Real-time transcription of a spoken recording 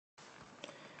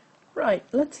Right,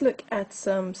 let's look at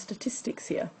some statistics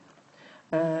here.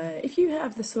 If you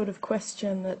have the sort of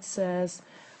question that says,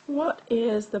 what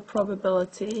is the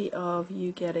probability of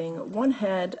you getting one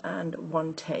head and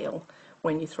one tail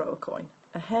when you throw a coin?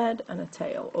 A head and a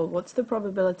tail. Or what's the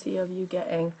probability of you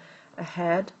getting a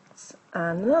head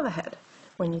and another head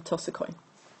when you toss a coin?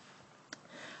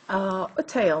 A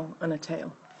tail and a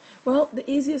tail. Well, the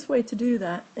easiest way to do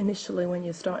that initially when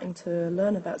you're starting to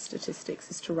learn about statistics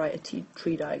is to write a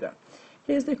tree diagram.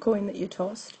 Here's the coin that you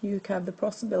tossed. You have the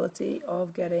possibility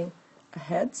of getting a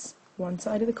heads, one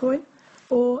side of the coin,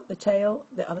 or the tail,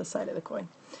 the other side of the coin.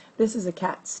 This is a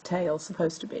cat's tail,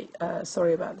 supposed to be.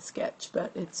 Sorry about the sketch, but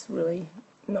it's really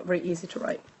not very easy to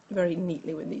write very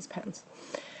neatly with these pens.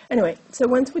 Anyway, so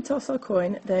once we toss our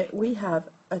coin, we have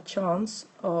a chance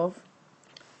of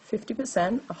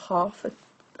 50%, half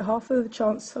of the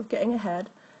chance of getting a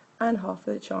head, and half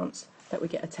of the chance that we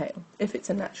get a tail, if it's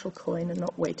a natural coin and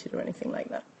not weighted or anything like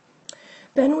that.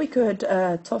 Then we could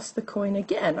toss the coin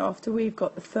again. After we've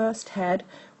got the first head,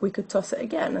 we could toss it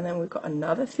again, and then we've got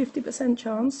another 50%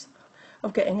 chance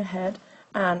of getting a head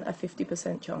and a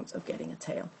 50% chance of getting a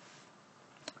tail.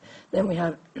 Then we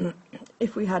have,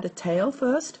 if we had a tail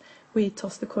first, we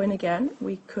toss the coin again.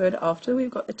 We could, after we've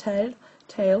got the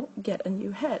tail, get a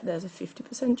new head. There's a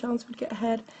 50% chance we'd get a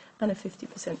head and a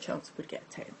 50% chance we'd get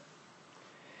a tail.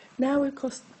 Now we've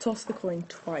tossed the coin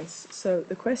twice. So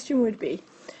the question would be,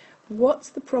 what's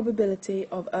the probability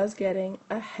of us getting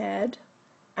a head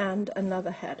and another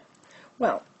head?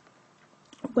 Well,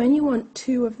 when you want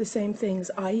two of the same things,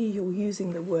 i.e. you're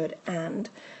using the word and,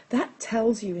 that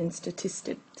tells you in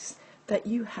statistics that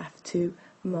you have to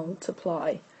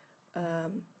multiply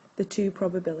the two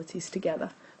probabilities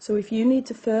together. So if you need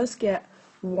to first get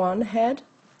one head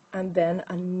and then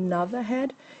another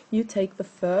head, you take the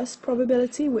first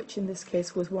probability, which in this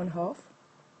case was 1/2,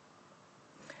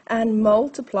 and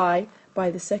multiply by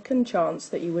the second chance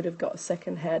that you would have got a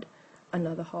second head,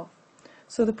 another half.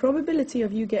 So the probability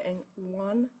of you getting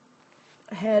one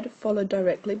head followed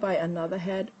directly by another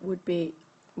head would be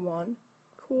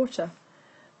 1/4.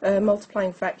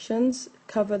 Multiplying fractions,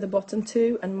 cover the bottom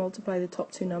two and multiply the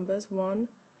top two numbers, 1,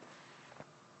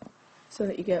 so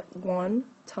that you get 1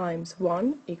 times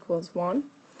 1 equals 1.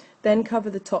 Then cover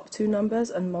the top two numbers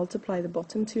and multiply the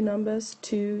bottom two numbers,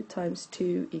 2 times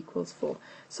 2 equals 4.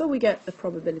 So we get the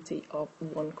probability of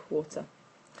 1/4.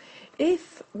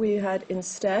 If we had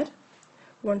instead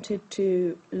wanted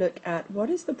to look at what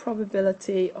is the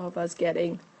probability of us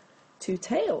getting two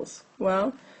tails,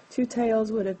 well, two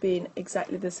tails would have been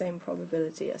exactly the same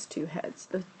probability as two heads.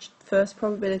 The first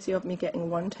probability of me getting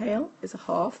one tail is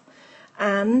 1/2,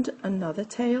 and another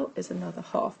tail is another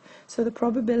 1/2. So the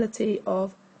probability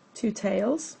of two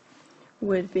tails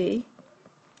would be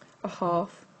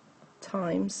 1/2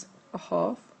 times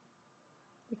 1/2,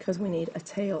 because we need a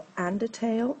tail and a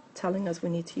tail, telling us we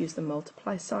need to use the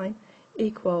multiply sign,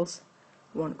 equals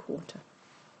 1/4.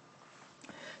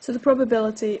 So the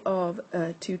probability of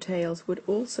two tails would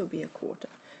also be 1/4.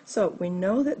 So we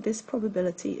know that this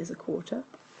probability is 1/4.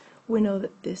 We know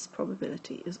that this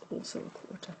probability is also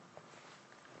 1/4.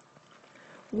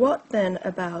 What then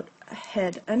about a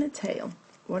head and a tail?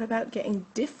 What about getting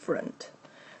different?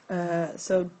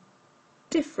 So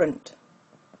different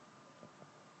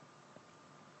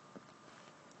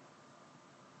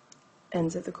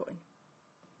ends of the coin.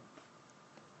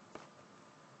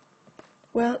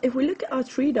 Well, if we look at our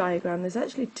tree diagram, there's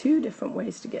actually two different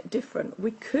ways to get different.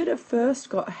 We could have first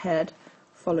got a head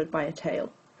followed by a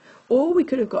tail, or we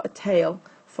could have got a tail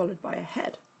followed by a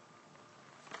head.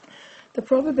 The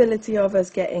probability of us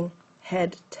getting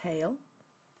head-tail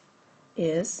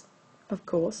is, of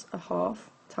course, 1/2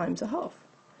 times 1/2.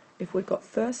 If we've got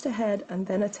first a head and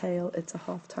then a tail, it's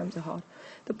 1/2 times 1/2.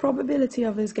 The probability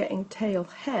of us getting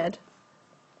tail-head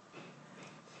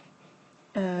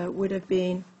would have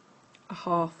been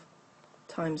 1/2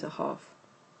 times 1/2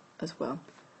 as well.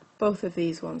 Both of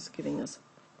these ones giving us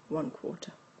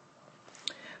 1/4.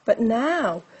 But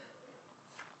now,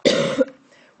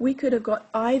 we could have got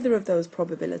either of those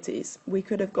probabilities. We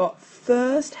could have got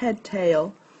first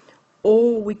head-tail,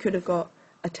 or we could have got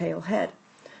a tail-head.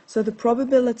 So the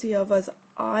probability of us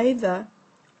either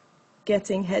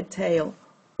getting head-tail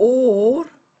or,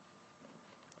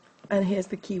 and here's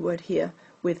the key word here,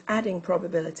 with adding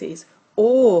probabilities,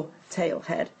 or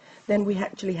tail-head, then we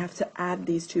actually have to add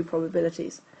these two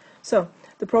probabilities. So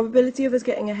the probability of us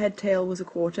getting a head-tail was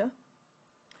 1/4,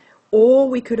 or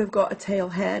we could have got a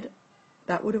tail-head.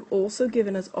 That would have also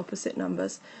given us opposite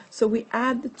numbers. So we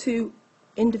add the two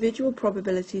individual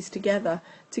probabilities together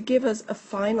to give us a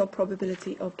final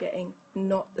probability of getting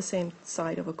not the same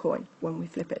side of a coin when we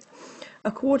flip it.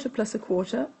 A quarter plus a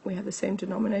quarter, we have the same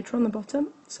denominator on the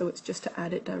bottom, so it's just to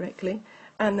add it directly,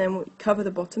 and then we cover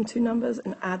the bottom two numbers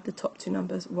and add the top two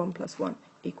numbers. 1 plus 1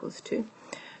 equals 2.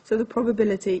 So the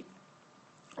probability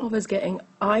of us getting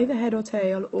either head or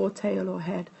tail or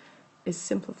head is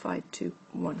simplified to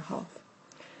 1/2.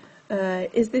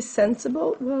 Is this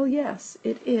sensible? Well, yes,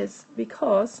 it is,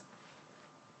 because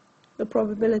the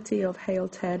probability of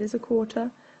head is a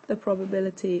quarter, the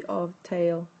probability of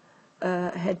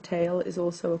head-tail is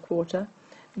also a quarter.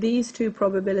 These two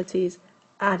probabilities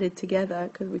added together,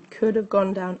 because we could have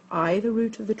gone down either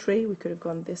root of the tree, we could have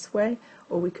gone this way,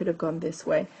 or we could have gone this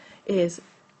way, is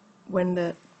when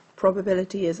the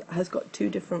probability has got two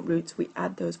different roots, we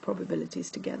add those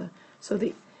probabilities together. So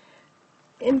the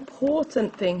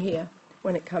important thing here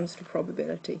when it comes to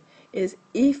probability is,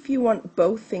 if you want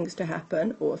both things to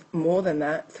happen, or more than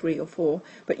that, 3 or 4,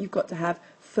 but you've got to have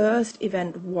first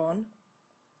event 1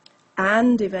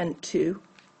 and event 2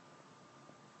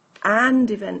 and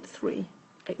event 3,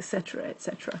 etc.,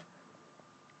 etc.,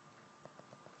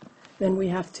 then we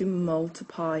have to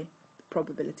multiply the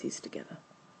probabilities together.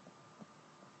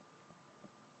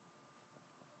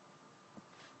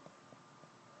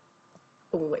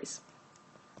 Always.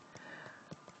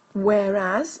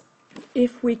 Whereas,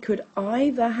 if we could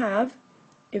either have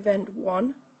event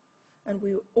 1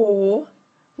 or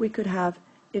we could have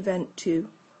event 2,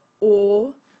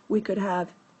 or we could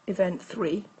have event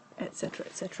 3, etc.,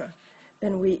 etc.,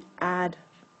 then we add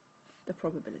the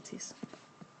probabilities.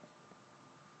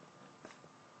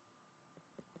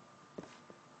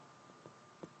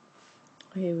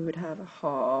 Here we would have a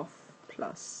half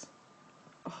plus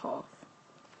a half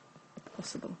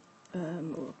possible,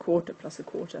 or a quarter plus a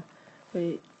quarter,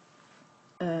 to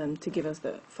give us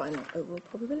the final overall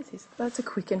probabilities. That's a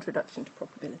quick introduction to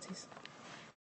probabilities.